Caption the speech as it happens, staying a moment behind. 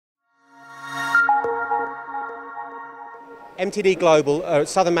MTD Global,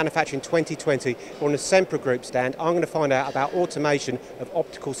 Southern Manufacturing 2020, we're on the Sempre Group stand. I'm going to find out about automation of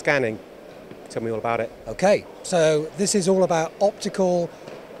optical scanning. Tell me all about it. Okay, so this is all about optical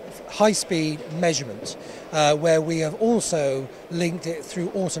high-speed measurement, where we have also linked it through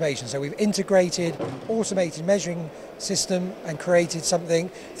automation. So we've integrated automated measuring system and created something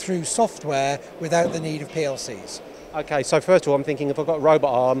through software without the need of PLCs. Okay, so first of all, I'm thinking if I've got a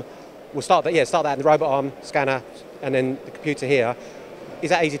robot arm, we'll start that in the robot arm scanner and then the computer here.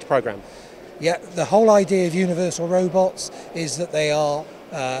 Is that easy to program? Yeah, the whole idea of universal robots is that they are,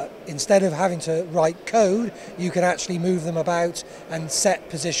 instead of having to write code, you can actually move them about and set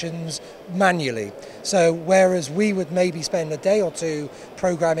positions manually. So whereas we would maybe spend a day or two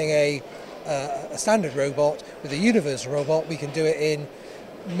programming a standard robot, with a universal robot we can do it in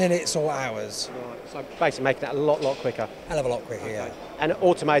minutes or hours. Right. So basically making that a lot quicker. Hell of a lot quicker, yeah. And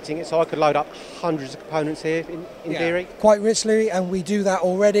automating it, so I could load up hundreds of components here in theory? Quite richly, and we do that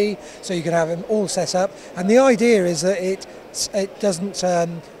already, so you can have them all set up. And the idea is that it doesn't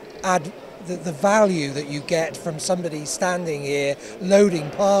add the value that you get from somebody standing here loading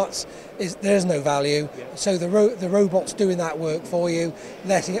parts. There's no value, so the robot's doing that work for you,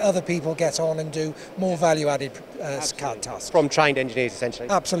 letting other people get on and do more value-added tasks. From trained engineers, essentially?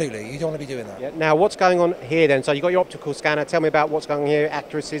 Absolutely, you don't want to be doing that. Yeah. Now, what's going on here then? So you've got your optical scanner, tell me about what's going on here,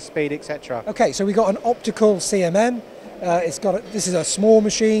 accuracy, speed, etc. Okay, so we've got an optical CMM. This is a small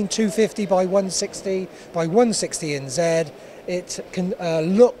machine, 250 by 160 by 160 in Z. It can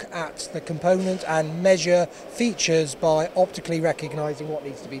look at the component and measure features by optically recognizing what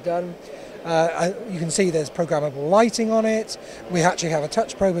needs to be done. You can see there's programmable lighting on it. We actually have a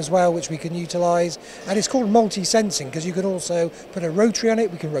touch probe as well, which we can utilize, and it's called multi-sensing because you can also put a rotary on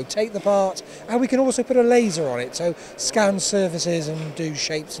it, we can rotate the part, and we can also put a laser on it, so scan surfaces and do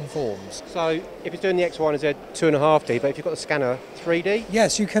shapes and forms. So if it's doing the X, Y and Z 2.5D, but if you've got the scanner 3D?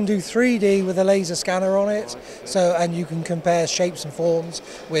 Yes, you can do 3D with a laser scanner on it, and you can compare shapes and forms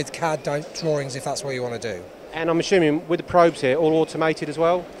with CAD drawings if that's what you want to do. And I'm assuming with the probes here, all automated as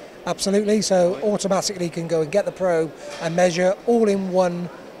well? Absolutely, so automatically can go and get the probe and measure all in one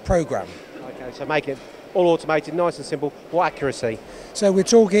program. Okay, so making it all automated, nice and simple. What accuracy? So we're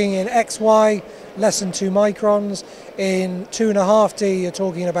talking in XY, less than 2 microns. In 2.5D, you're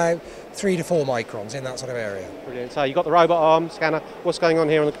talking about 3 to 4 microns in that sort of area. Brilliant. So you've got the robot arm scanner. What's going on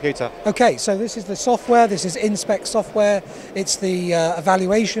here on the computer? Okay, so this is the software. This is Inspect software. It's the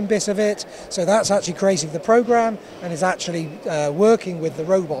evaluation bit of it. So that's actually creating the program and is actually working with the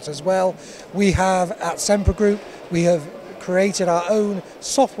robot as well. We have, at Sempre Group, we have created our own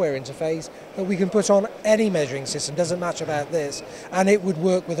software interface that we can put on any measuring system, doesn't matter about this, and it would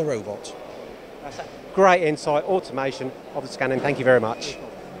work with a robot. That's a great insight, automation of the scanning. Thank you very much.